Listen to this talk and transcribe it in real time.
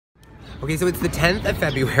Okay, so it's the 10th of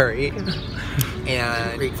February, and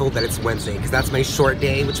I'm grateful that it's Wednesday, because that's my short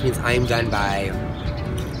day, which means I'm done by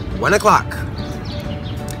 1 o'clock.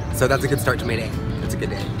 So that's a good start to my day. That's a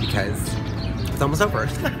good day, because it's almost over.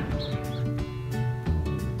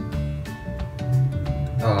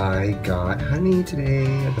 I got honey today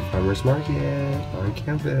at the farmer's market on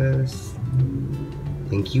campus.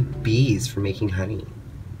 Thank you, bees, for making honey.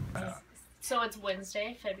 So it's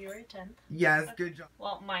Wednesday, February 10th. Yes, good job.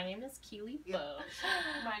 Well, my name is Keely Bo.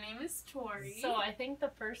 My name is Tori. So I think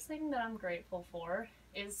the first thing that I'm grateful for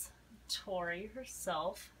is Tori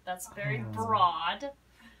herself. That's very broad.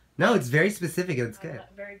 No, it's very specific and it's good.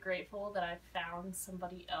 I'm very grateful that I found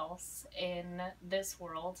somebody else in this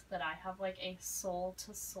world that I have like a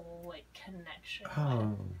soul-to-soul like connection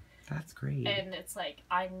with. That's great. And it's like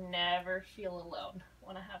I never feel alone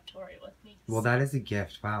when I have Tori with me. Well, that is a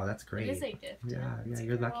gift. Wow, that's great. It is a gift. Yeah,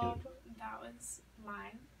 you're lucky. Well, that was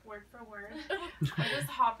mine, word for word. I'll just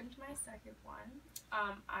hop into my second one.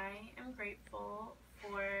 I am grateful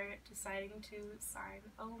for deciding to sign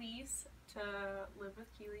a lease to live with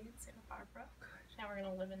Keely in Santa Barbara. Now we're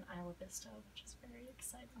gonna live in Isla Vista, which is very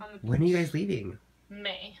exciting. When are you guys leaving?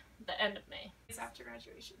 May, the end of May. It's after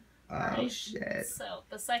graduation. Oh, Right. shit. So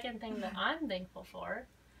the second thing that I'm thankful for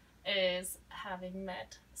is having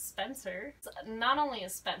met Spencer. Not only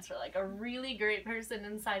is Spencer like a really great person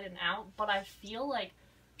inside and out, but I feel like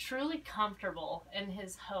truly comfortable in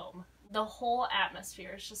his home. The whole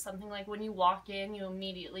atmosphere is just something like when you walk in, you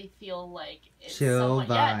immediately feel like it's Chill someone,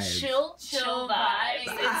 yeah, vibes. chill vibes.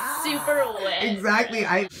 It's super wet. Exactly.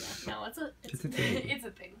 No, it's a It's a thing. It's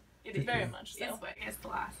a thing. It It's is very much so. I guess the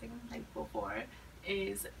last thing I'm thankful for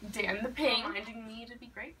is Dan the Ping reminding me to be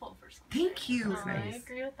grateful for something. Thank you. I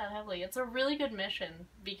agree with that heavily. It's a really good mission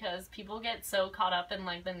because people get so caught up in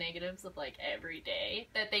like the negatives of like every day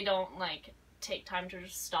that they don't like take time to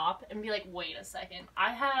just stop and be like, wait a second,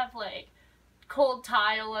 I have like cold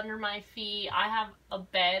tile under my feet, I have a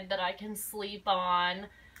bed that I can sleep on,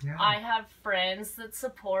 Yeah. I have friends that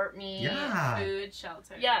support me. Yeah. Food,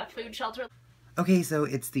 shelter. Yeah, food, shelter. Okay, so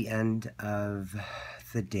it's the end of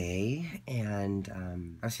the day, and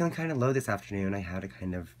I was feeling kind of low this afternoon. I had a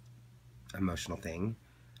kind of emotional thing,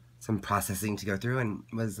 some processing to go through, and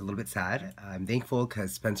was a little bit sad. I'm thankful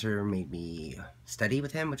because Spencer made me study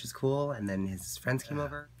with him, which was cool, and then his friends came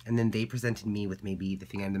over, and then they presented me with maybe the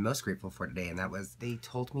thing I'm the most grateful for today, and that was they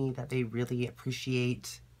told me that they really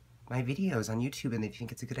appreciate my videos on YouTube, and they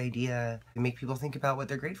think it's a good idea to make people think about what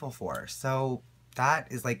they're grateful for. So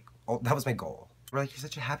that is like, that was my goal. We're like, you're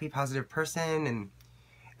such a happy, positive person, and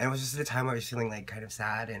it was just at a time where I was feeling like kind of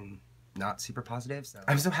sad and not super positive. So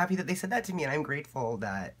I'm so happy that they said that to me, and I'm grateful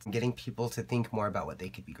that I'm getting people to think more about what they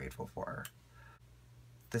could be grateful for.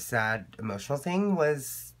 The sad, emotional thing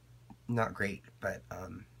was not great, but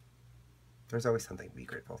there's always something to be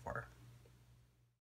grateful for.